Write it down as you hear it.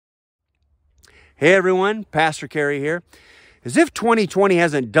Hey everyone, Pastor Carey here. As if 2020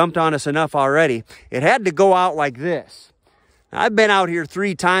 hasn't dumped on us enough already, it had to go out like this. I've been out here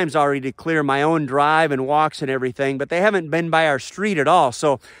 3 times already to clear my own drive and walks and everything, but they haven't been by our street at all,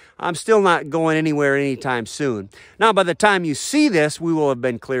 so I'm still not going anywhere anytime soon. Now, by the time you see this, we will have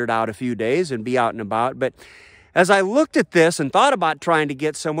been cleared out a few days and be out and about, but as I looked at this and thought about trying to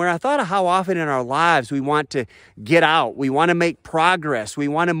get somewhere, I thought of how often in our lives we want to get out, we want to make progress, we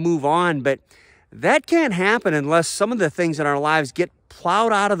want to move on, but that can't happen unless some of the things in our lives get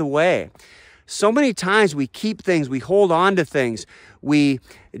plowed out of the way. So many times we keep things, we hold on to things, we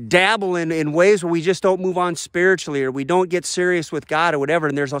dabble in ways where we just don't move on spiritually, or we don't get serious with God or whatever,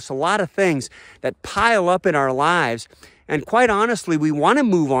 and there's also a lot of things that pile up in our lives. And quite honestly, we want to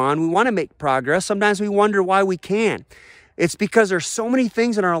move on, we want to make progress. Sometimes we wonder why we can't. It's because there's so many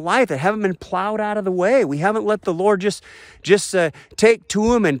things in our life that haven't been plowed out of the way. We haven't let the Lord just take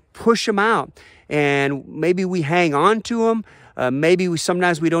to them and push them out. And maybe we hang on to them. Maybe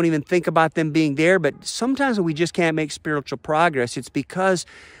sometimes we don't even think about them being there. But sometimes we just can't make spiritual progress. It's because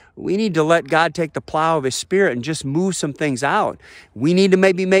we need to let God take the plow of His Spirit and just move some things out. We need to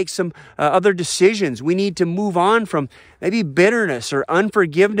maybe make some other decisions. We need to move on from maybe bitterness or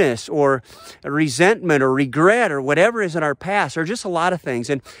unforgiveness or resentment or regret or whatever is in our past, or just a lot of things.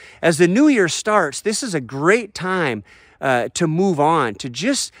 And as the new year starts, this is a great time to move on, to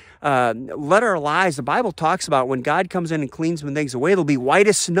just let our lives, the Bible talks about when God comes in and cleans some things away, it'll be white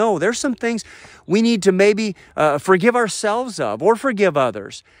as snow. There's some things we need to maybe forgive ourselves of or forgive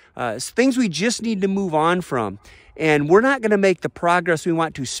others. Things we just need to move on from. And we're not going to make the progress we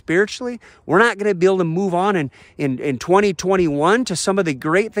want to spiritually. We're not going to be able to move on in 2021 to some of the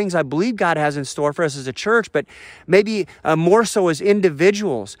great things I believe God has in store for us as a church, but maybe more so as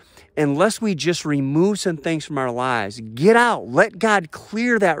individuals, unless we just remove some things from our lives. Get out. Let God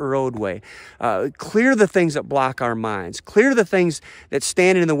clear that roadway. Clear the things that block our minds. Clear the things that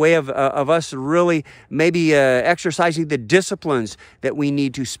stand in the way of us really maybe exercising the disciplines that we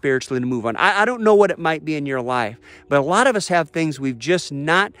need to spiritually to move on. I don't know what it might be in your life, but a lot of us have things we've just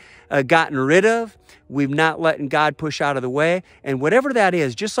not gotten rid of. We've not letting God push out of the way. And whatever that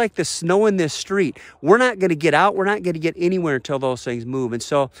is, just like the snow in this street, we're not going to get out. We're not going to get anywhere until those things move. And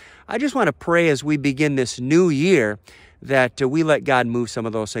so I just want to pray as we begin this new year that we let God move some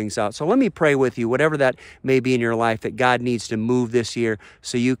of those things out. So let me pray with you, whatever that may be in your life that God needs to move this year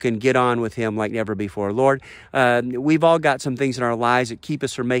so you can get on with Him like never before. Lord, we've all got some things in our lives that keep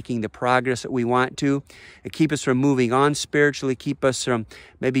us from making the progress that we want to, that keep us from moving on spiritually, keep us from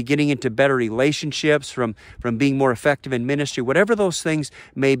maybe getting into better relationships, from being more effective in ministry, whatever those things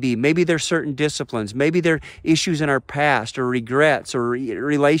may be. Maybe there's certain disciplines, maybe there are issues in our past or regrets or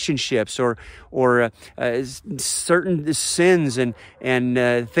relationships or certain sins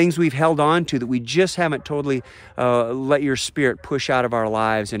and things we've held on to that we just haven't totally let your Spirit push out of our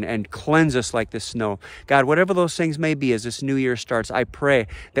lives and cleanse us like the snow. God, whatever those things may be as this new year starts, I pray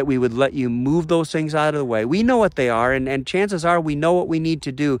that we would let you move those things out of the way. We know what they are, and chances are we know what we need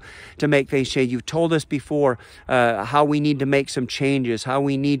to do to make things change. You've told us before how we need to make some changes, how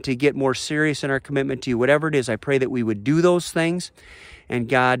we need to get more serious in our commitment to you. Whatever it is, I pray that we would do those things. And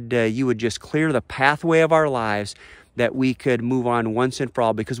God, you would just clear the pathway of our lives that we could move on once and for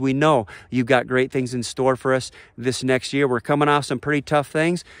all, because we know you've got great things in store for us this next year. We're coming off some pretty tough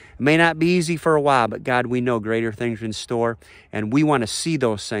things. It may not be easy for a while, but God, we know greater things are in store, and we want to see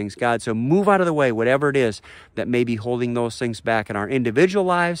those things, God. So move out of the way, whatever it is that may be holding those things back in our individual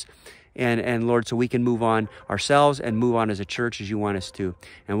lives. And Lord, so we can move on ourselves and move on as a church as you want us to.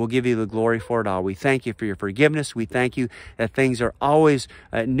 And we'll give you the glory for it all. We thank you for your forgiveness. We thank you that things are always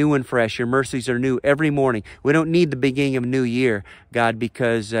new and fresh. Your mercies are new every morning. We don't need the beginning of a new year, God,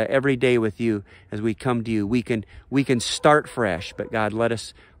 because every day with you, as we come to you, we can start fresh. But God, let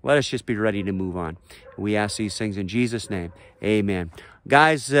us just be ready to move on. We ask these things in Jesus' name. Amen.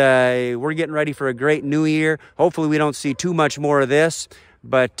 Guys, we're getting ready for a great new year. Hopefully we don't see too much more of this.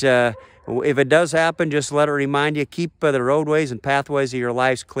 But if it does happen, just let it remind you, keep the roadways and pathways of your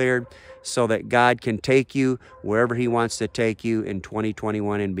lives cleared so that God can take you wherever He wants to take you in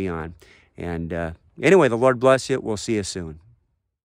 2021 and beyond. And anyway, the Lord bless you. We'll see you soon.